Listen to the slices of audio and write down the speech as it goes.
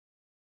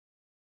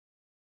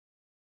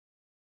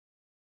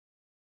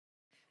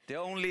The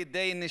only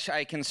Danish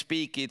I can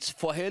speak, it's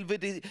for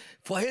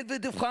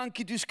helvede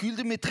Franke, du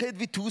skyldte med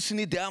 30.000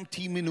 i der om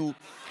 10 minutter.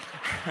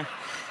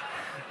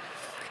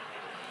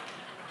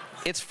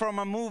 It's from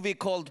a movie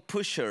called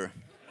Pusher.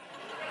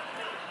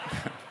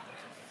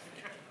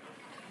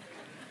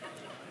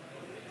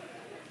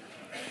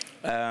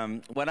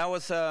 When I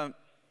was a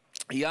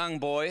young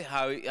boy,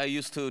 I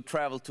used to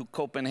travel to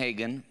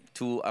Copenhagen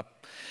to a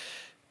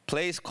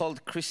place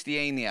called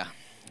Christiania.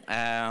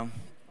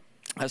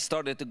 I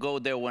started to go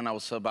there when I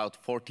was about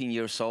 14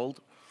 years old,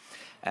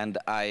 and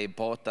I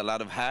bought a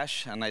lot of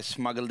hash and I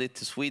smuggled it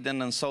to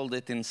Sweden and sold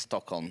it in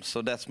Stockholm.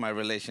 So that's my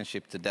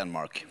relationship to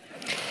Denmark.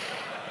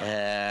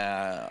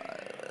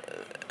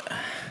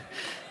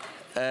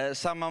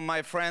 Some of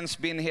my friends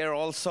been here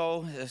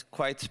also,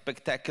 quite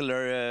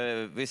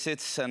spectacular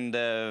visits, and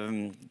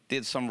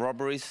did some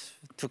robberies.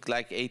 Took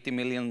like 80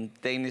 million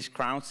Danish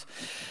crowns.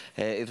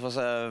 It was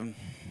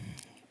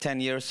 10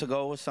 years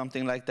ago or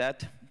something like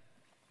that.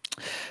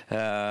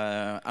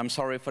 I'm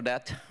sorry for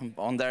that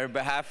on their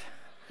behalf.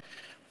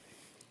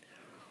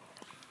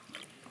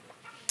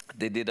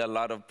 They did a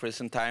lot of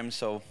prison time,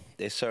 so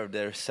they served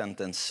their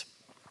sentence.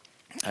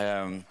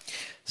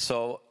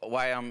 So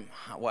why am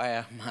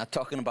I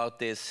talking about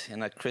this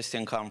in a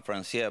Christian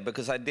conference? Yeah,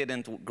 because I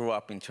didn't grow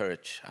up in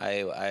church.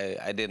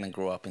 I didn't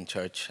grow up in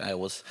church.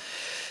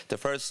 The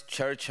first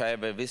church I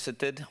ever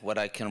visited, what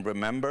I can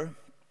remember,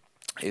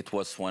 it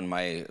was when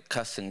my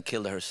cousin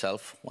killed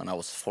herself when I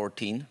was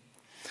 14.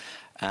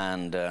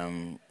 And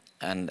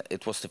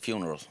it was the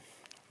funeral.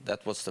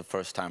 That was the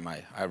first time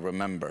I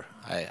remember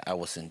I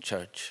was in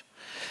church.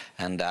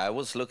 And I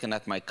was looking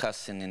at my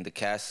cousin in the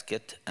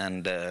casket,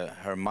 and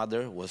her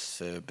mother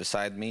was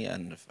beside me,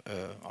 and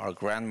our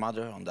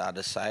grandmother on the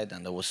other side,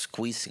 and I was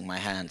squeezing my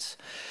hands.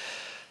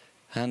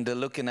 And I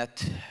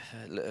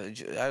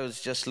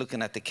was just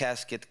looking at the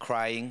casket,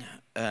 crying,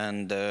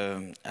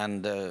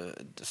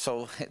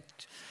 so.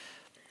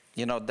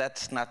 You know,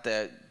 that's not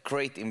a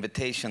great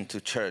invitation to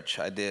church.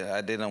 I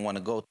didn't want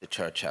to go to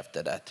church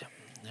after that,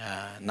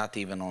 not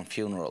even on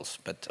funerals,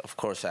 but of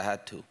course I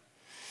had to.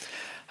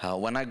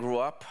 When I grew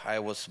up, I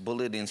was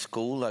bullied in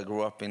school. I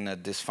grew up in a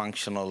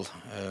dysfunctional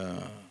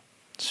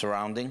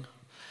surrounding,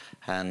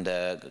 and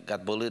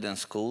got bullied in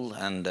school,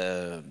 and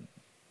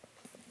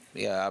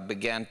I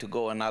began to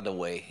go another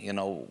way. You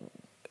know,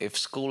 if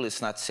school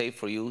is not safe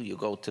for you, you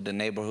go to the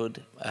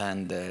neighborhood,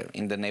 and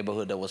in the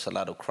neighborhood there was a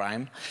lot of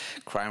crime.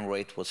 Crime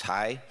rate was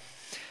high.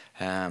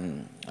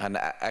 And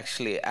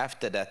actually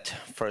after that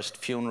first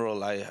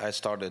funeral, I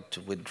started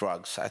with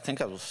drugs. I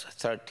think I was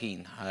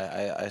 13.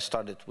 I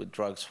started with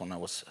drugs when I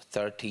was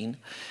 13,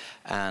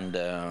 and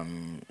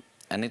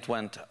it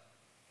went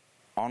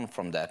on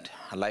from that.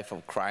 A life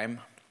of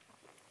crime,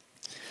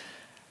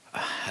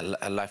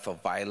 a life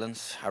of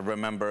violence. I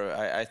remember,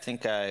 I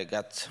think I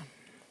got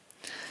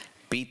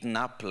beaten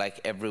up like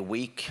every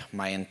week,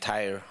 my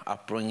entire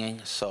upbringing.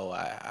 So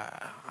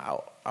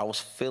I was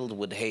filled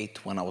with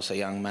hate when I was a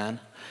young man,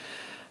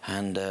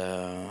 and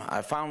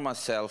I found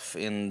myself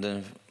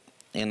in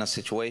a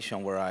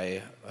situation where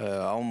I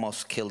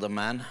almost killed a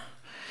man.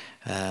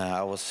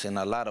 I was in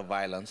a lot of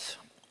violence,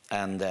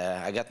 and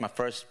I got my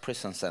first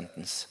prison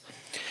sentence.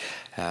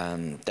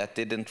 That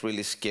didn't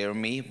really scare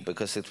me,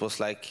 because it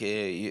was like,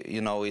 you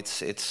know,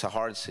 it's a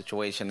hard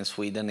situation in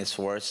Sweden. It's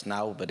worse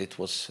now, but it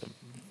was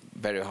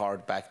very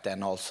hard back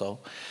then also.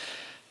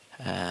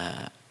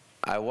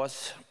 I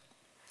was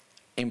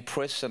in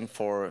prison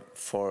for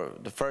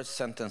the first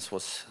sentence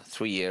was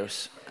 3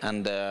 years,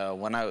 and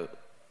when I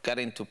got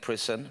into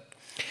prison,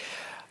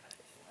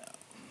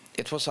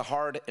 it was a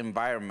hard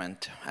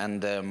environment,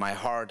 and my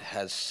heart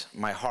has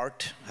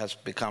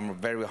become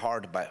very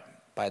hard by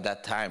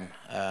that time,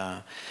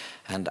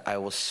 and I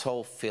was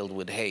so filled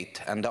with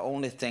hate, and the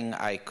only thing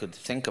I could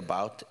think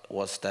about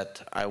was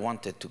that I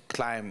wanted to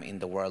climb in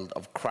the world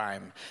of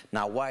crime.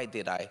 Now, why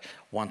did I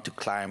want to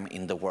climb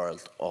in the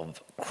world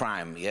of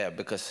crime? Yeah,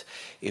 because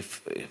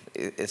if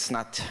it's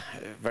not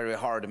very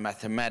hard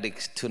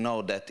mathematics to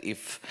know that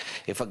if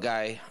a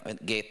guy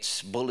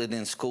gets bullied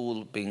in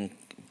school,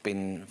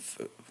 been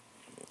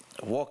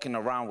walking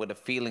around with a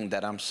feeling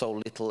that I'm so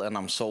little and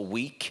I'm so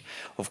weak,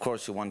 of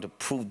course you want to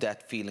prove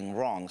that feeling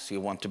wrong. So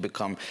you want to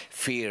become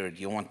feared,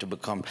 you want to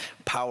become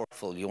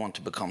powerful, you want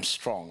to become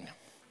strong.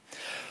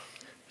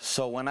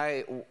 So when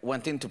I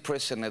went into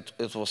prison,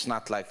 it was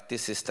not like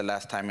this is the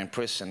last time in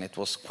prison. It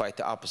was quite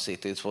the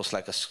opposite. It was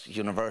like a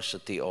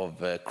university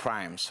of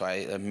crime. So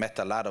I met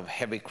a lot of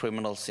heavy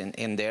criminals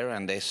in there,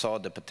 and they saw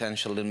the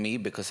potential in me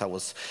because I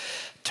was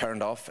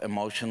turned off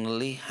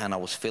emotionally, and I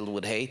was filled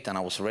with hate, and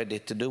I was ready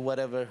to do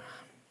whatever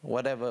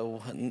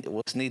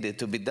was needed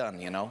to be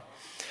done, you know.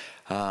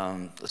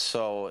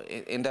 So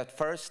in that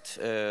first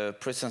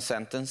prison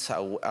sentence,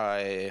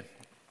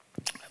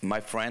 my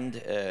friend,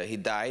 he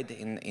died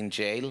in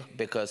jail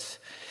because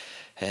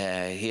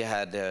he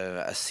had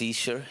a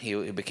seizure.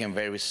 He became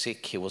very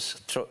sick. He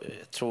was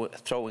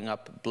throwing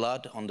up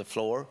blood on the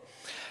floor,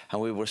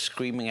 and we were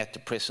screaming at the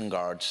prison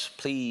guards,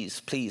 please,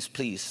 please,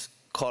 please,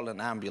 call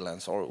an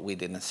ambulance, or we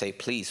didn't say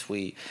please,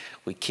 we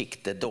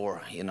kicked the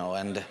door, you know,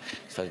 and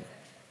so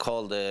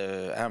call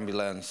the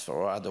ambulance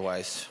or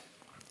otherwise,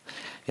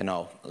 you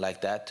know,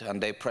 like that.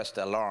 And they pressed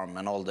the alarm,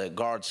 and all the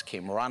guards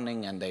came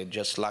running, and they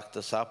just locked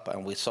us up,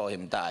 and we saw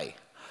him die.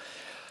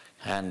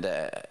 And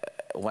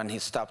when he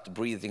stopped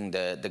breathing,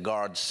 the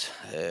guards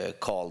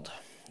called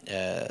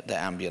the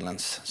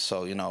ambulance.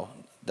 So, you know,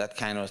 that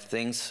kind of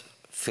things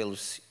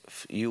fills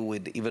you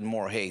with even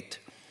more hate.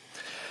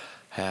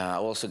 I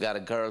also got a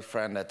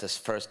girlfriend at this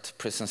first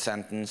prison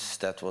sentence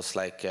that was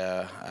like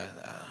a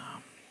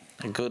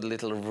good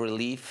little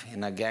relief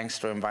in a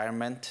gangster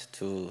environment,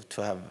 to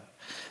have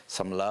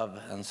some love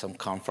and some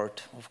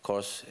comfort. Of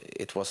course,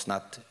 it was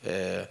not,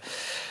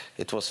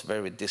 it was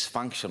very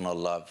dysfunctional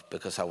love,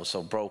 because I was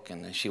so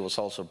broken and she was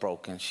also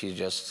broken. She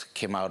just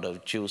came out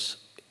of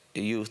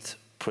youth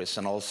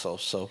prison also,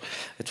 so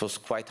it was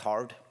quite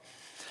hard.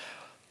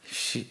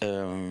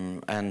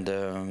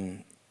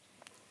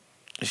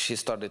 She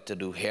started to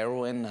do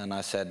heroin, and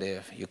I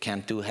said, you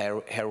can't do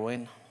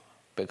heroin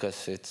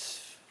because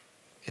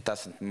it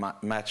doesn't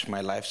match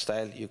my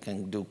lifestyle. You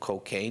can do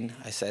cocaine,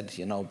 I said,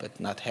 you know, but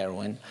not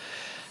heroin.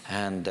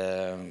 And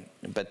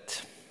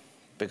but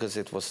because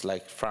it was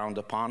like frowned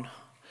upon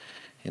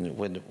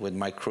with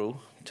my crew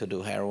to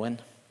do heroin.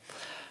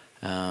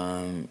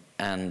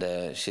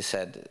 She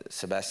said,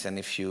 Sebastian,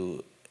 if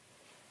you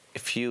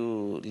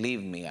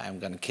leave me, I'm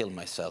gonna kill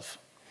myself.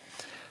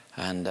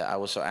 And I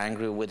was so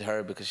angry with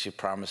her because she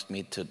promised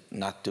me to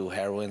not do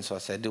heroin. So I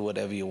said, do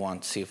whatever you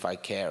want, see if I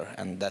care.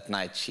 And that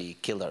night she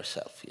killed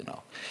herself, you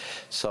know.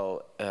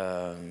 So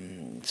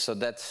so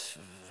that's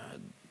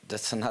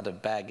another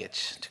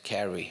baggage to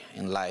carry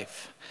in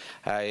life.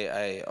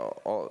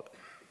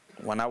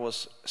 When I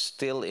was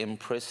still in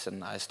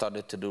prison, I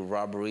started to do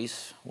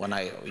robberies. When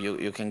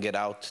you can get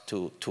out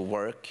to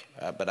work,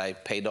 but I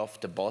paid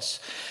off the boss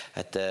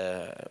at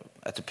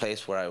the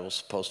place where I was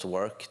supposed to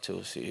work.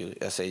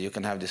 I say, you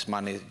can have this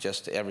money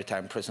just every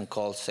time prison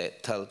calls.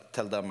 Tell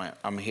them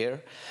I'm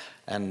here.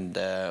 And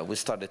we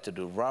started to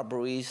do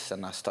robberies,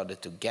 and I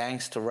started to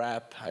gangster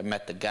rap. I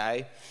met the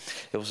guy.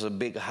 It was a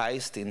big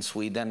heist in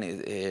Sweden,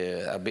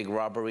 a big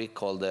robbery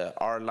called the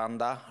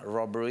Arlanda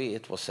robbery.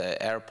 It was an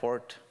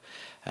airport.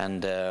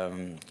 And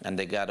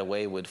they got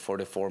away with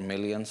 44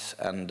 millions,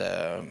 and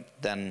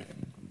then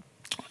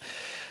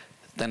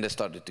they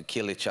started to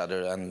kill each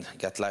other and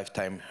got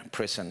lifetime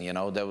prison. You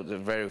know, they were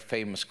very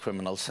famous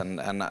criminals, and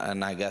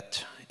I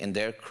got in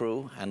their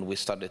crew, and we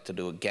started to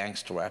do a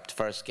gangster rap,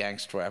 first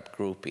gangster rap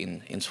group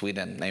in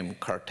Sweden named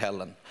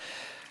Cartellen.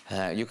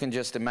 You can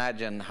just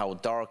imagine how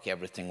dark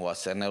everything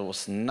was, and there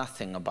was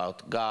nothing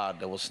about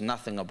God, there was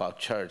nothing about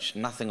church,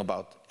 nothing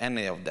about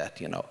any of that,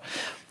 you know.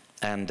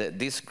 And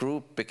this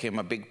group became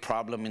a big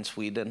problem in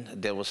Sweden.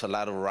 There was a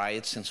lot of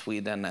riots in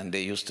Sweden, and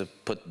they used to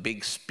put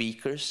big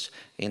speakers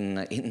in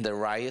the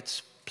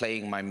riots,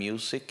 playing my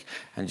music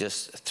and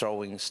just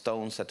throwing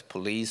stones at the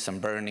police and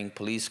burning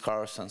police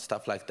cars and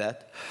stuff like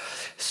that.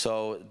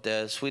 So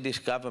the Swedish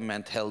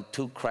government held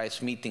 2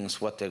 crisis meetings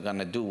what they're going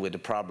to do with the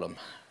problem,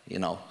 you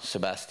know,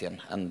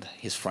 Sebastian and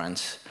his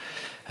friends.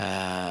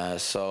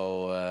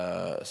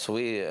 So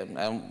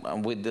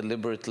we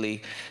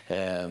deliberately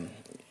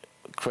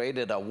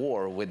created a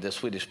war with the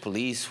Swedish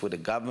police, with the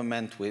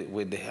government,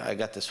 I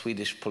got the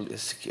Swedish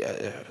police,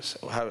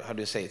 how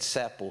do you say it,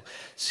 SÄPO,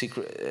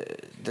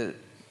 secret,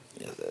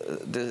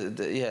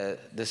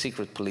 the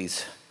secret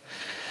police.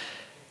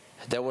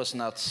 That was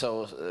not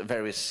so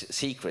very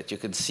secret. You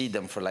could see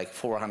them for like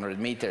 400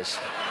 meters,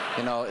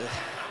 you know.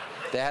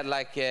 They had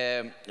like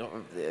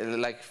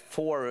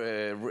 4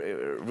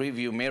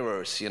 review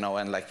mirrors, you know,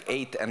 and like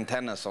 8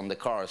 antennas on the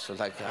cars. So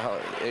like,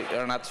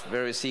 you're not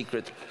very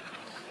secret.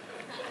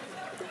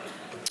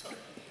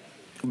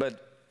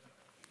 But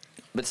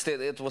still,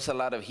 it was a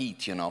lot of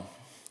heat, you know.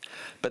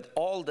 But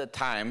all the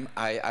time,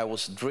 I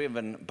was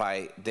driven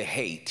by the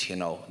hate, you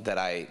know, that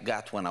I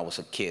got when I was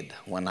a kid.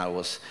 When I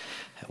was,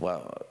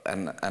 well,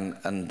 and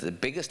the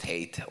biggest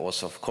hate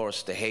was, of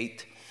course, the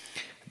hate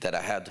that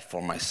I had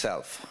for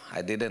myself.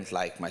 I didn't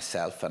like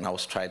myself, and I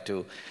was trying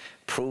to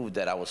prove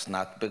that I was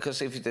not.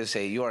 Because if they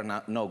say you are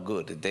not no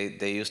good,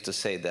 they used to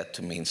say that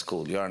to me in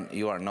school.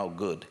 You are no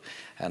good,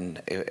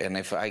 and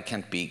if I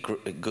can't be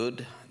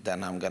good,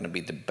 then I'm going to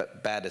be the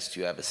baddest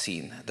you ever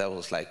seen. That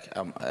was like,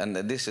 and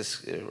this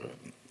is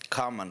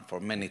common for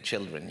many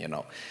children, you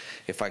know.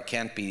 If I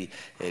can't be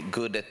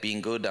good at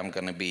being good, I'm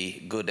going to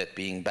be good at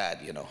being bad,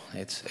 you know.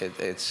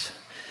 It's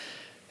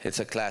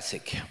a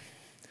classic.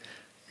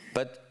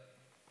 But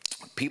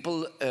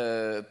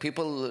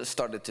people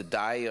started to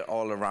die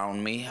all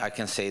around me. I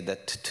can say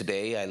that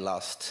today I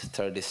lost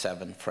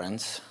 37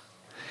 friends.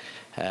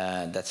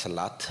 That's a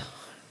lot.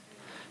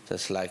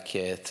 That's like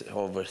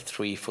over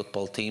 3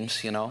 football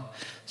teams, you know.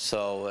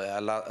 So I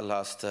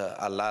lost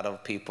a lot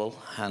of people,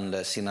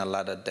 and seen a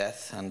lot of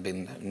death, and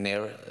been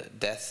near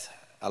death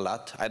a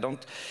lot. I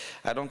don't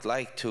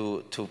like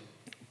to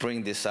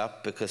bring this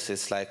up, because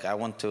it's like I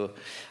want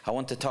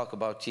to talk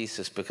about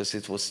Jesus, because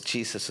it was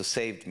Jesus who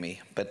saved me.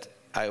 But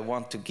I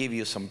want to give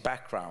you some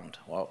background,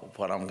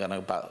 what I'm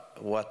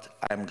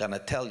gonna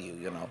tell you,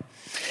 you know.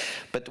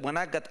 But when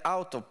I got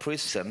out of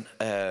prison,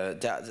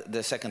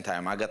 the second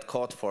time, I got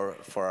caught for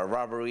a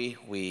robbery.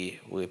 We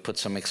put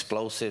some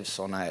explosives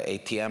on an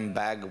ATM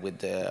bag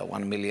with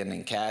 1 million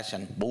in cash,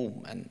 and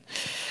boom, and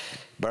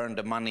burned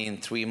the money in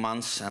 3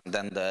 months. And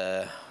then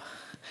the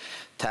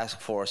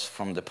task force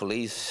from the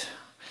police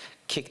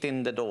kicked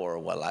in the door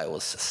while I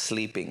was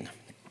sleeping.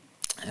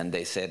 And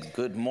they said,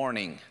 "Good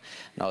morning."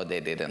 No,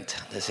 they didn't.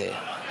 They say,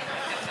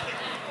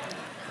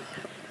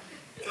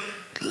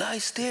 "Lie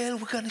still,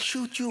 we're gonna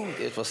shoot you."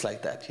 It was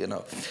like that, you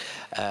know.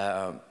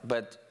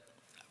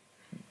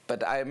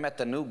 But I met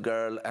a new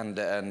girl,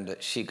 and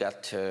she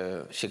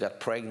got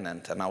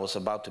pregnant, and I was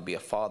about to be a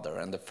father.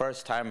 And the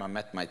first time I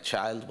met my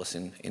child was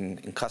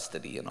in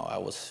custody. You know, I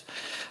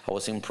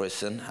was in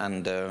prison,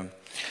 and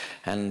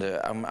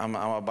I'm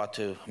about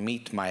to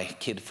meet my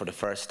kid for the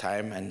first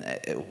time, and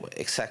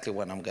exactly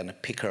when I'm gonna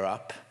pick her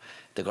up,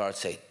 the guards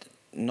say,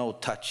 "No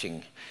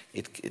touching.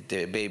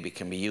 The baby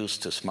can be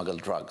used to smuggle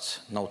drugs.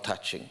 No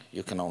touching.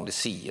 You can only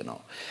see," you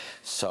know.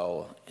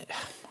 So,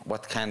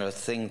 what kind of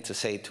thing to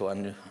say to a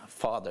new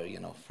father, you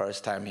know,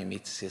 first time he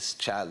meets his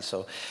child.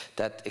 So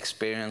that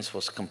experience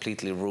was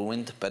completely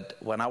ruined. But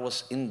when I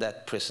was in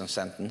that prison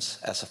sentence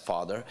as a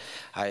father,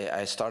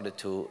 I started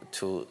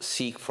to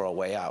seek for a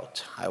way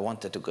out. I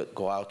wanted to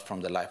go out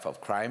from the life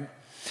of crime.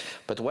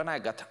 But when I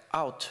got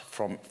out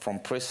from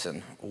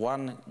prison,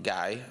 one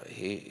guy,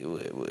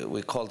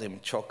 we called him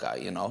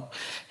Choka, you know,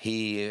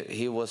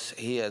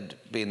 he had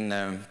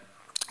been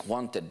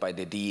wanted by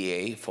the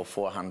DEA for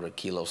 400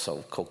 kilos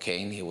of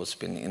cocaine. He was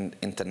been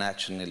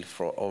internationally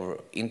for over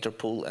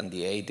Interpol and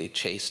DEA. They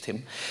chased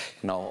him,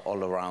 you know,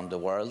 all around the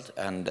world.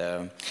 And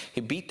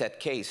he beat that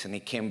case, and he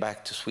came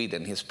back to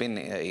Sweden. He's been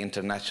an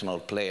international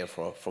player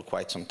for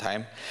quite some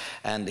time.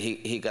 And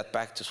he got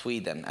back to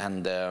Sweden.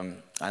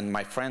 And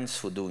my friends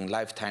who doing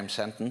lifetime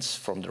sentence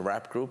from the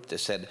rap group, they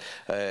said,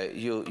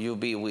 you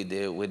be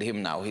with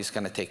him now. He's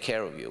going to take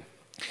care of you.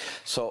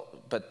 So,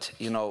 but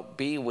you know,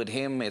 be with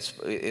him,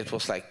 it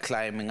was like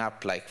climbing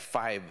up like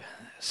 5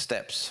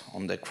 steps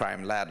on the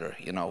crime ladder.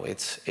 You know,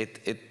 it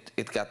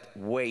got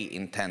way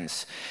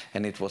intense,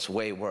 and it was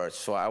way worse.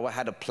 So I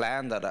had a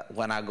plan that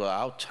when I go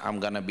out, I'm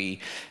gonna be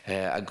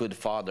a good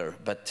father.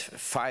 But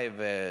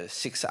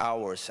 5-6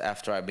 hours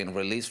after I've been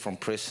released from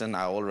prison,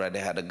 I already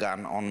had a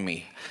gun on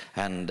me,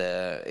 and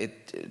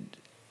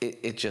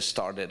it just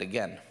started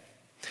again.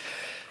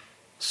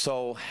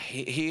 So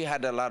he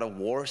had a lot of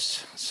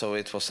wars, so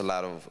it was a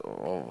lot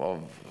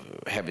of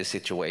heavy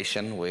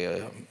situation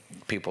where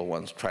people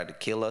once tried to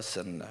kill us,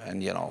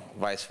 and you know,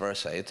 vice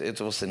versa.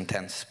 It was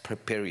intense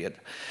period.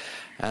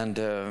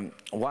 And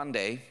one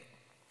day,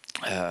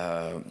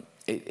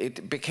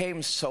 it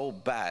became so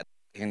bad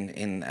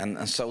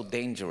and so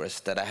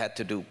dangerous that I had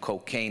to do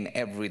cocaine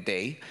every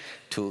day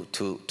to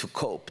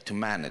cope, to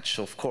manage.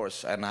 So of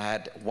course, and I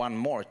had one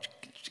more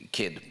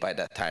kid by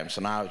that time,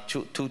 so now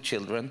two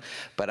children,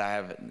 but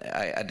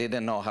I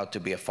didn't know how to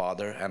be a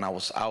father, and I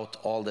was out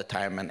all the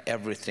time, and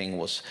everything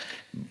was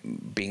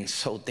being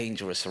so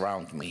dangerous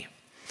around me.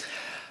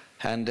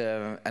 And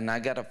I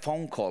got a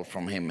phone call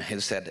from him. He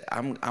said,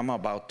 I'm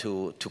about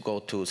to go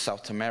to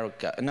South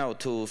America, no,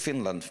 to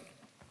Finland.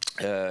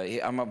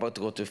 I'm about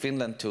to go to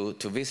Finland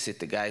to visit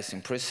the guys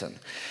in prison.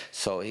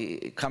 So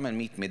he come and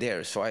meet me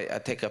there. So I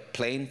take a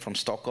plane from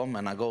Stockholm,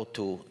 and I go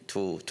to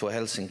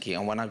Helsinki.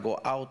 And when I go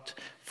out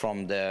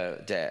from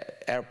the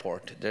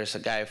airport, there's a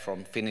guy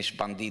from Finnish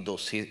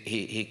Bandidos.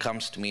 He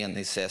comes to me and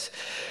he says,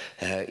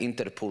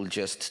 Interpol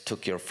just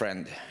took your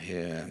friend,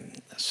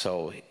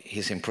 so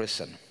he's in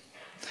prison.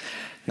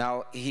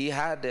 Now, he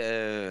had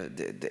the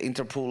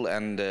Interpol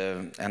and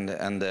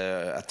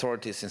the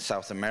authorities in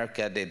South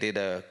America, they did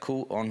a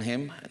coup on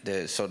him.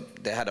 So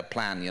they had a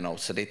plan, you know.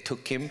 So they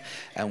took him,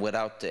 and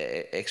without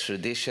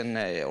extradition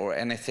or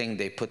anything,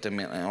 they put him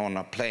on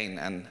a plane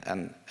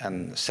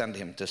and sent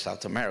him to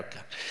South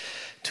America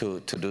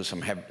to do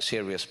some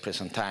serious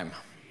prison time.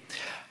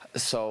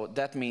 So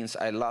that means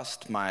I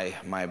lost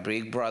my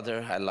big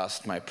brother, I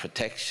lost my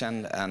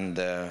protection, and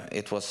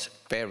it was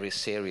very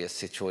serious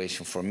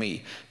situation for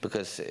me,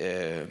 because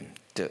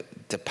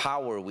the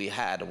power we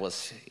had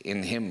was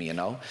in him, you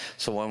know.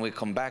 So when we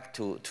come back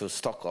to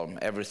Stockholm,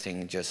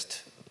 everything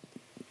just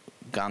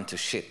gone to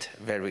shit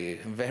very,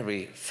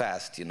 very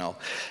fast, you know.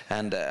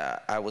 And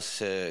I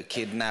was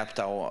kidnapped,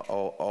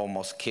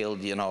 almost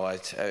killed, you know.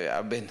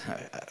 I've been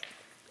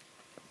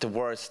the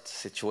worst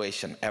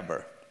situation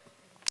ever.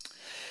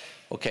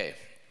 Okay,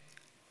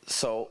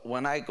 so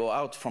when I go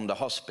out from the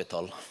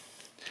hospital,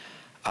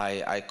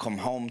 I come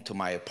home to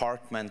my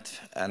apartment,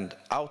 and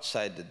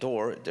outside the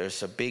door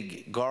there's a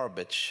big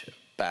garbage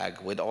bag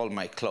with all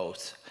my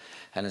clothes,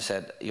 and it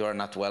said, "You are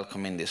not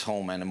welcome in this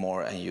home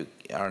anymore, and you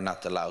are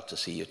not allowed to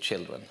see your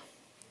children."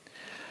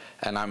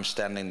 And I'm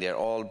standing there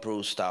all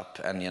bruised up,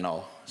 and you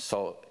know,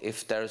 so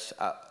if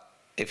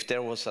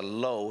there was a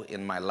low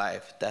in my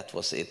life, that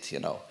was it, you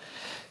know.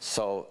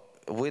 So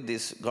with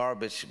this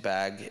garbage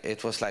bag,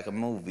 it was like a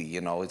movie,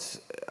 you know.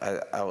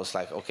 I was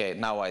like, okay,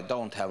 now I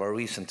don't have a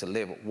reason to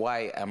live.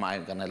 Why am I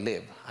gonna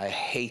live? I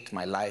hate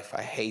my life.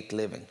 I hate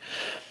living.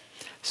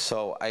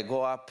 So I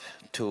go up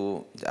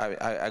to,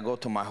 I go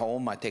to my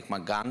home, I take my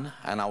gun,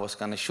 and I was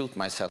gonna shoot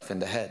myself in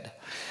the head.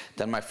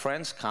 Then my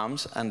friends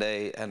comes and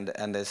they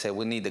say,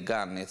 we need a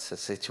gun. It's a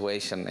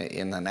situation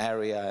in an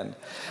area,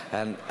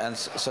 and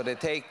so they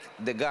take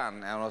the gun,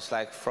 and I was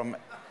like, from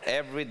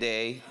every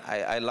day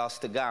I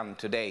lost the gun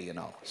today, you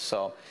know.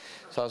 So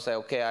I was like,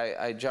 okay,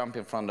 I jump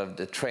in front of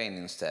the train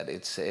instead.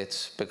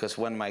 It's because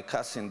when my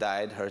cousin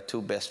died, her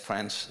two best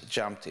friends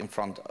jumped in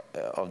front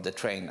of the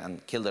train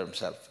and killed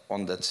themselves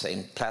on that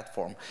same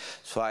platform.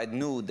 So I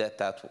knew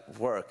that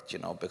worked, you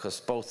know, because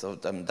both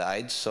of them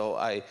died. So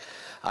I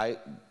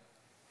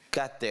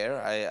got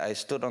there, I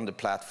stood on the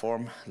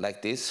platform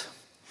like this,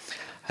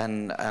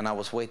 and I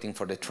was waiting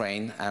for the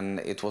train, and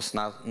it was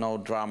no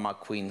drama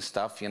queen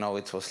stuff, you know.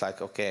 It was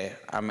like, okay,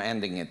 I'm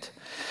ending it.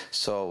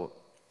 So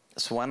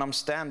when I'm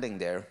standing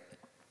there,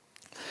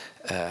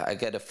 I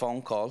get a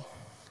phone call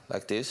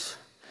like this,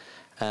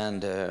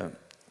 and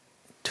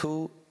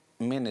 2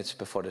 minutes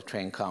before the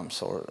train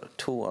comes, or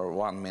 2 or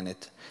 1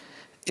 minute,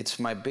 it's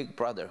my big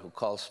brother who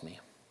calls me.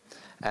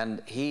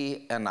 And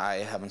he and I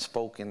haven't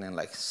spoken in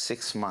like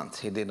 6 months.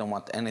 He didn't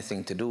want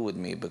anything to do with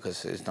me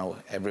because, you know,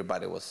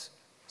 everybody was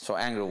so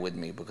angry with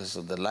me because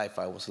of the life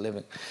I was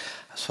living.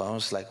 So I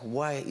was like,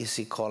 why is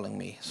he calling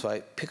me? So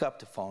I pick up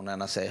the phone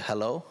and I say,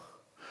 hello?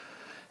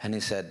 And he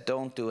said,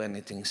 don't do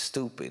anything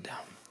stupid.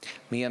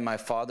 Me and my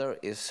father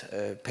is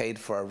paid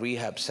for a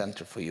rehab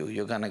center for you.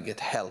 You're gonna get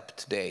help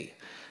today.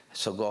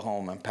 So go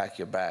home and pack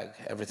your bag.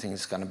 Everything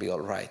is gonna be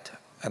all right.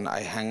 And I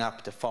hang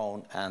up the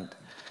phone,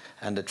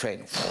 and the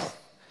train.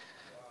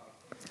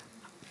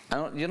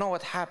 And you know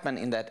what happened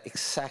in that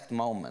exact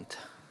moment?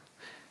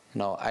 You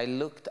know, I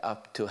looked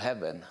up to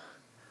heaven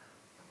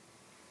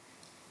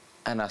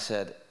and I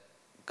said,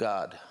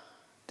 God,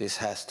 this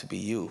has to be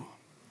you.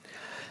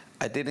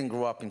 I didn't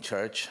grow up in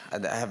church. I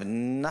have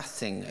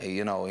nothing,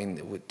 you know,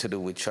 to do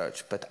with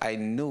church, but I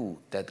knew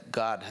that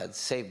God had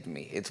saved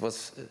me. It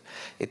was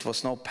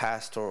no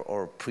pastor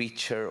or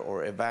preacher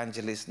or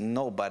evangelist,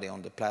 nobody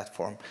on the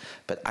platform,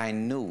 but I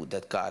knew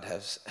that God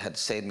had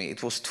saved me.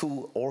 It was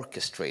too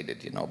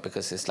orchestrated, you know,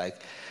 because it's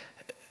like,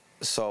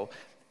 so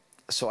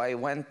I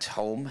went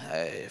home,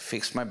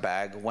 fixed my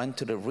bag, went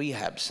to the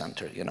rehab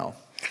center, you know.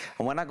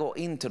 And when I go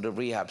into the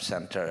rehab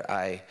center,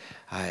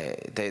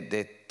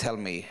 they tell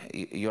me,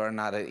 you're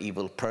not an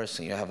evil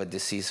person, you have a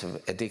disease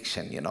of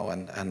addiction, you know.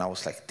 And I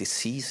was like,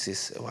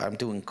 disease? I'm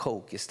doing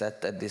coke, is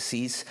that a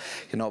disease?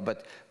 You know,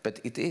 but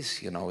it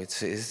is, you know,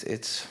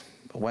 it's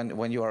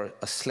when you are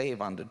a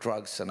slave under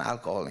drugs and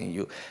alcohol, and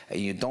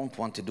you don't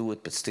want to do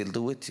it but still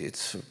do it,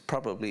 it's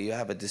probably you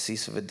have a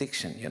disease of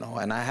addiction, you know.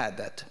 And I had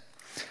that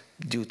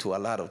due to a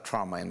lot of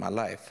trauma in my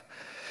life.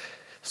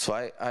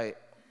 So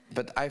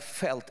but I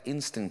felt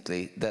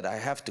instantly that I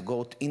have to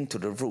go into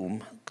the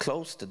room,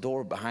 close the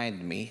door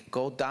behind me,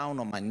 go down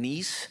on my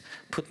knees,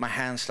 put my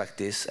hands like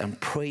this, and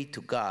pray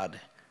to God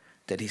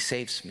that He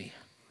saves me.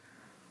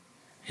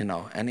 You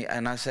know,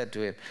 and I said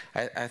to him,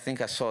 I think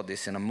I saw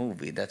this in a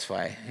movie, that's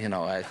why, you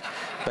know,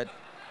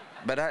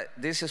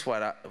 this is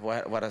what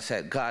I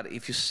said. God,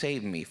 if you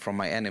save me from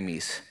my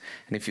enemies,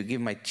 and if you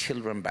give my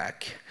children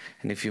back,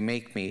 and if you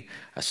make me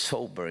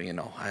sober, you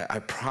know, I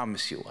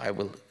promise you, I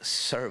will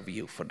serve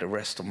you for the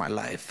rest of my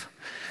life.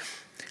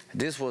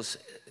 This was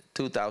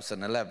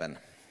 2011.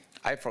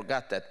 I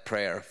forgot that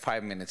prayer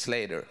 5 minutes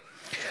later.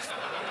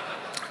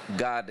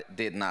 God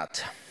did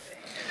not.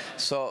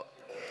 So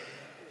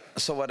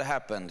what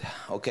happened?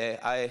 Okay,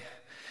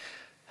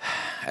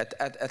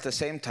 At the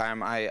same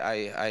time,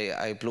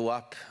 I blew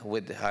up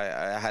with,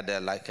 I had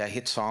a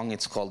hit song.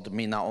 It's called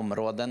Mina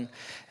Områden.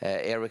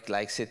 Eric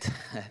likes it.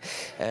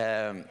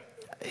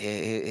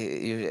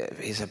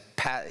 He's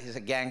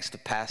a gangster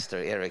pastor,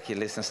 Eric. He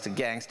listens to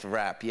gangster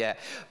rap, yeah.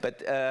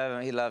 But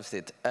he loves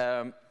it.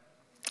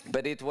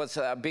 But it was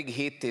a big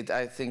hit.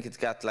 I think it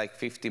got like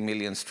 50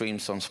 million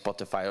streams on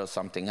Spotify or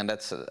something, and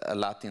that's a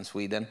lot in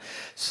Sweden.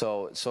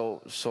 So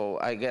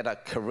I get a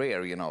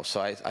career, you know. So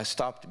I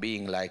stopped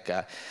being like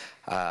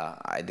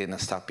I didn't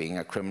stop being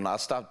a criminal. I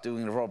stopped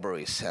doing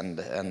robberies,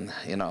 and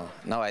you know,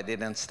 no, I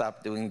didn't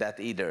stop doing that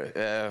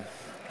either.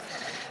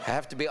 I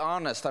have to be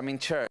honest. I'm in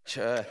church,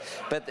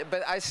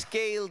 but I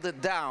scaled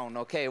it down.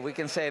 Okay, we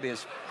can say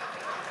this.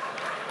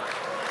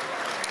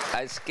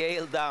 I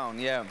scaled down,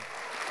 yeah.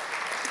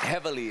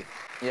 Heavily,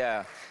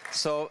 yeah.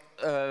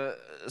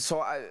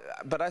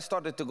 But I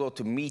started to go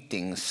to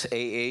meetings,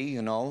 AA,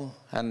 you know,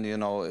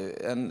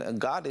 and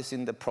God is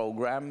in the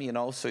program, you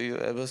know. So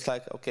it was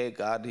like, okay,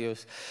 God,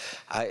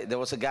 there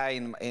was a guy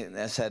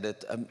that said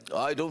that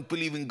I don't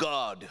believe in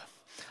God.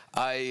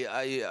 My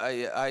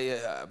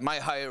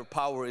higher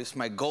power is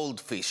my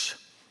goldfish.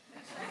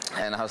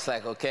 And I was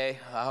like, okay,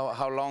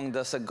 how long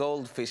does a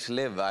goldfish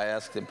live? I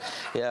asked him,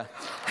 yeah.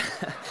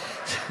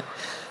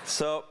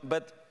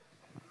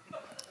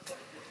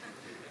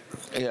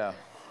 Yeah.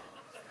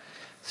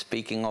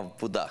 Speaking of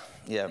Buddha,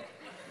 yeah.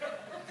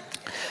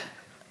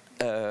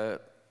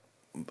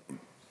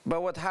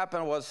 But what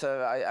happened was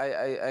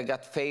I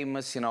got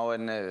famous, you know,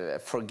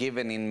 and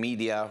forgiven in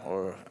media,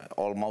 or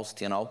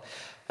almost, you know,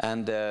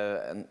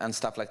 and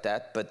stuff like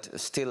that. But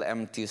still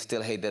empty,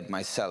 still hated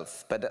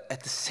myself. But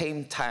at the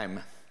same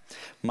time,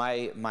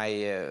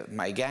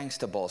 my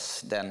gangster boss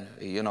then,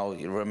 you know,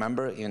 you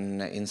remember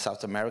in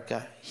South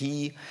America,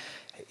 his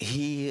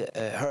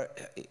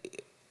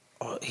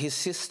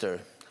sister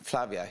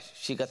Flavia,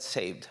 she got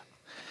saved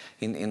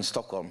in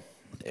Stockholm.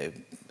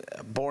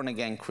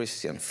 Born-again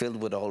Christian,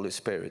 filled with the Holy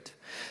Spirit.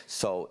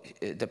 So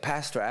the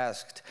pastor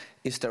asked,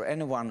 is there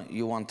anyone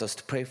you want us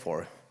to pray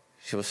for?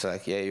 She was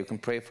like, yeah, you can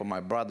pray for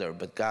my brother,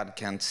 but God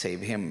can't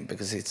save him,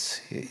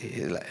 because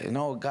you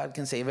know, God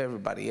can save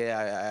everybody.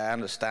 Yeah, I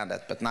understand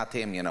that, but not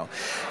him, you know.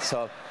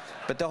 So,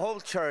 but the whole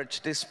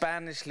church, this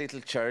Spanish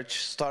little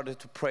church, started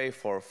to pray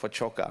for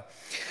Choca.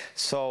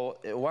 So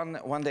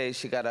one day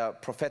she got a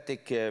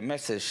prophetic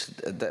message,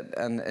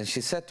 and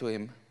she said to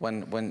him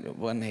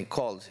when he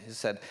called, he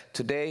said,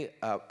 today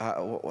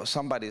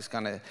somebody's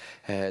gonna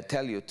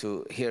tell you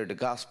to hear the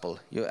gospel,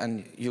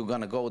 and you're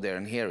gonna go there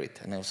and hear it.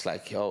 And it was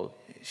like, yo,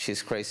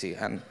 she's crazy,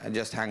 and I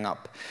just hang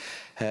up.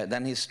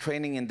 Then he's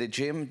training in the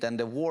gym. Then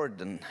the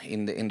warden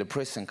in the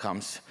prison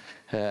comes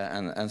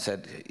and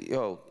said,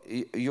 yo,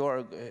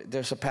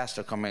 there's a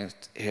pastor coming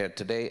here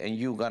today, and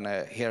you're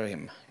gonna hear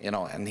him, you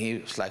know. And he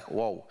was like,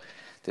 whoa,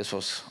 this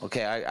was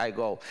okay. I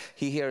go.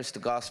 He hears the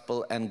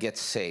gospel and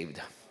gets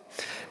saved.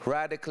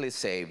 Radically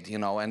saved, you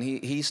know, and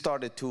he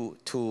started to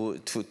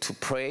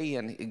pray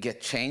and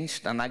get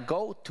changed. And I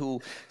go to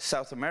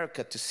South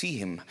America to see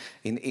him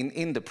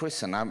in the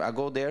prison. I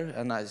go there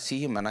and I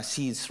see him, and I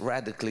see he's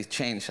radically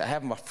changed. I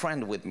have my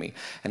friend with me,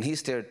 and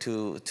he's there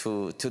to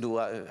do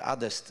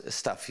other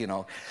stuff, you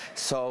know.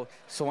 So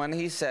when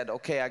he said,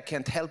 okay, I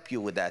can't help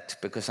you with that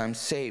because I'm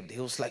saved, he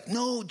was like,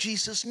 no,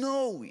 Jesus,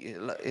 no,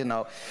 you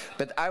know.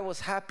 But I was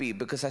happy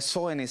because I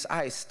saw in his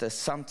eyes that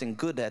something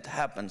good had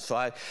happened.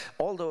 So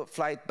all the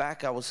flight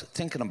back, I was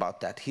thinking about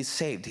that. He's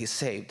saved, he's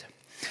saved.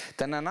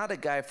 Then another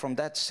guy from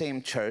that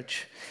same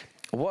church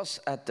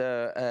was at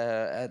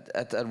a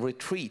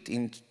retreat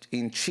in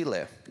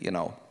Chile, you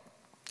know.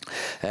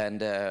 And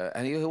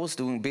he was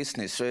doing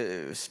business,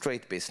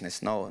 straight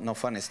business, no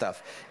funny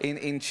stuff,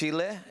 in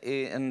Chile,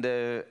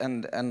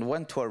 and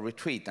went to a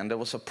retreat. And there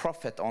was a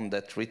prophet on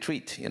that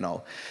retreat, you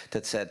know,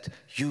 that said,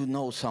 you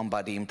know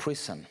somebody in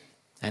prison.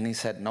 And he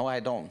said, no, I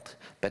don't.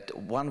 But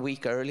 1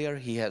 week earlier,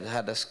 he had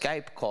a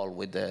Skype call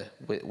with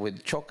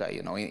Choca,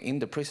 you know, in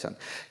the prison.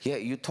 Yeah,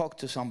 you talked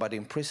to somebody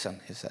in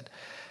prison, he said.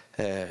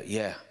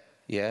 Yeah,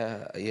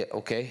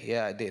 okay,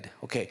 yeah, I did.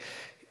 Okay,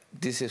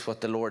 this is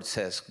what the Lord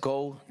says.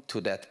 Go to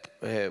that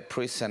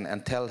prison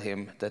and tell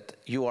him that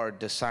you are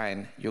the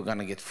sign you're going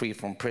to get free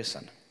from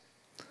prison.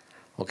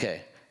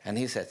 Okay. And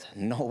he said,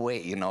 no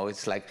way, you know,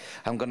 it's like,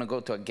 I'm going to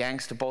go to a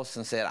gangster boss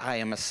and say, I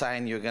am a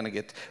sign you're going to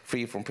get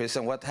free from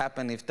prison. What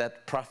happened if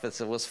that prophet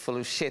was full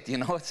of shit, you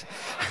know?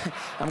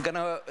 I'm going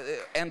to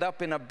end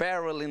up in a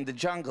barrel in the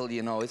jungle,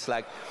 you know? It's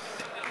like,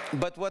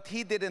 but what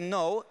he didn't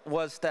know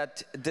was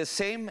that the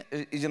same,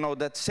 you know,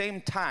 that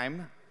same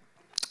time,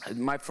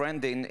 my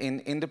friend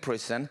in the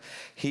prison,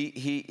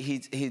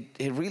 he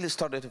really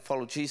started to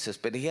follow Jesus,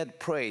 but he had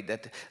prayed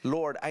that,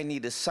 Lord, I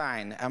need a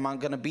sign. Am I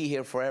going to be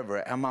here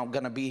forever? Am I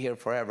going to be here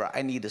forever?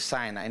 I need a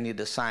sign. I need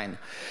a sign.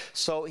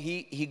 So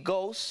he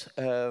goes,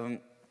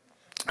 and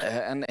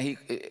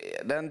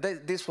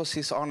this was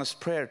his honest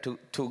prayer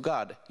to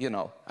God. You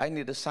know, I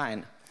need a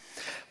sign.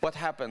 What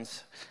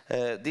happens?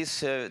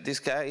 This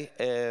guy,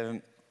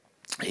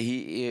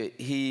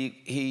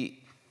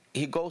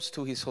 he goes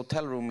to his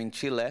hotel room in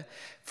Chile.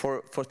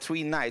 For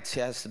 3 nights, he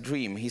has a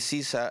dream. He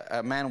sees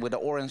a man with an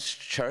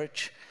orange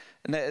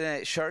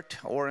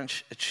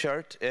orange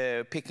shirt,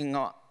 picking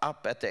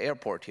up at the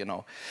airport, you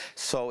know.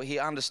 So he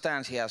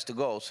understands he has to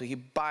go. So he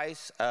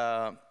buys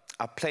a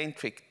plane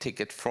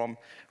ticket from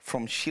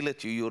Chile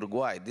to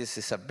Uruguay. This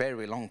is a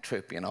very long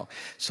trip, you know.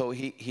 So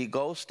he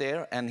goes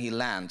there and he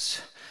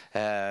lands.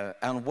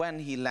 And when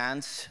he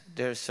lands,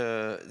 there's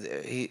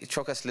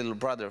Choca's little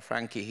brother,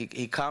 Frankie.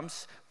 He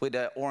comes with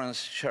an orange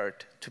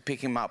shirt to pick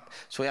him up.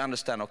 So he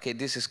understands, okay,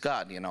 this is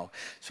God, you know.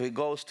 So he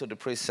goes to the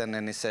prison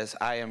and he says,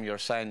 I am your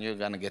sign, you're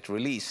going to get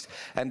released.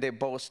 And they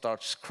both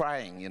start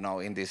crying, you know,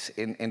 in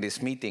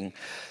this meeting.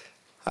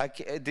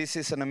 This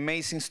is an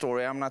amazing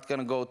story. I'm not going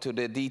to go to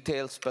the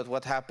details, but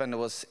what happened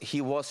was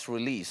he was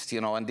released,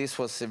 you know, and this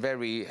was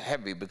very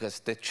heavy because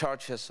the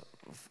charges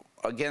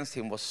against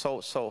him was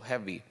so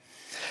heavy.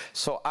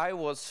 So I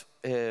was,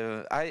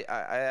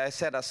 I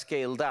said I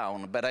scaled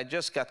down, but I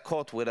just got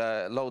caught with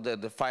a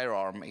loaded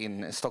firearm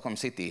in Stockholm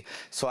City.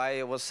 So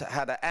I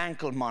had an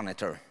ankle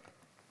monitor.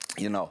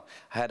 You know,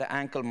 I had an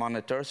ankle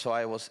monitor, so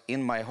I was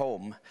in my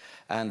home,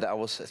 and I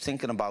was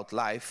thinking about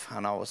life,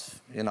 and I was,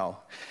 you know.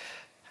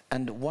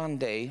 And one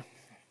day,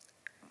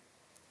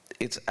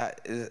 I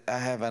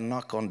have a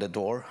knock on the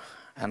door,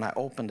 and I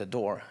open the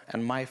door,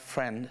 and my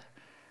friend,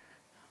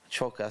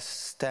 Choca,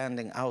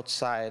 standing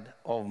outside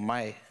of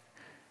my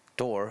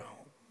door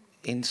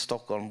in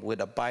Stockholm with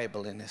a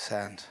Bible in his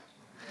hand.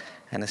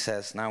 And he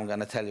says, now I'm going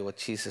to tell you what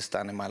Jesus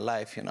done in my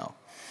life, you know.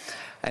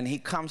 And he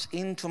comes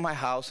into my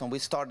house, and we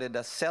started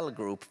a cell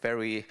group,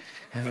 very,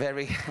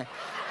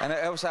 and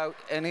I was out,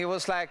 and he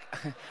was like,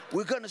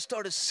 we're going to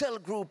start a cell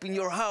group in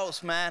your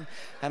house, man.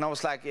 And I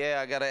was like, yeah,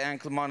 I got an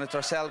ankle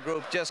monitor cell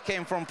group, just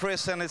came from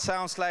prison. It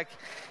sounds like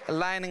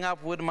lining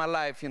up with my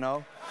life, you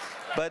know.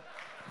 But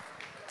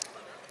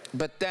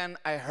then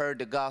I heard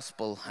the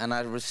gospel, and I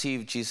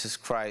received Jesus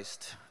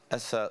Christ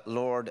as a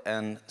Lord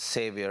and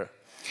Savior.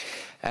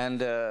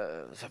 And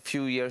a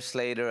few years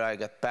later, I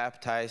got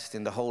baptized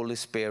in the Holy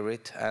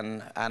Spirit,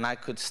 and I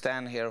could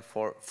stand here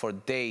for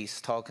days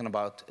talking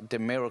about the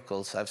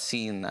miracles I've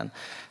seen and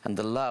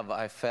the love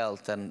I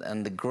felt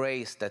and the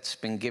grace that's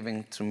been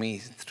given to me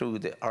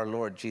through our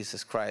Lord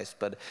Jesus Christ.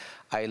 But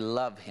I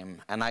love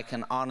him, and I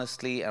can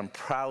honestly and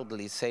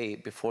proudly say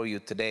before you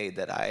today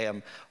that I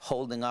am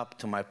holding up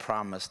to my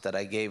promise that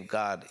I gave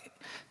God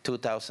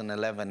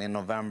 2011 in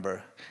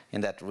November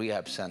in that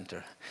rehab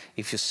center.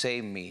 If you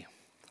save me,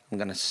 I'm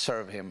going to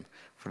serve him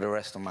for the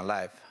rest of my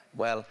life.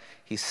 Well,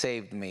 he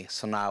saved me,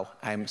 so now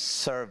I'm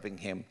serving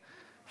him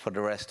for the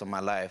rest of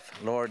my life.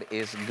 Lord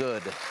is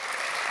good.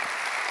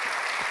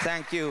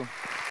 Thank you.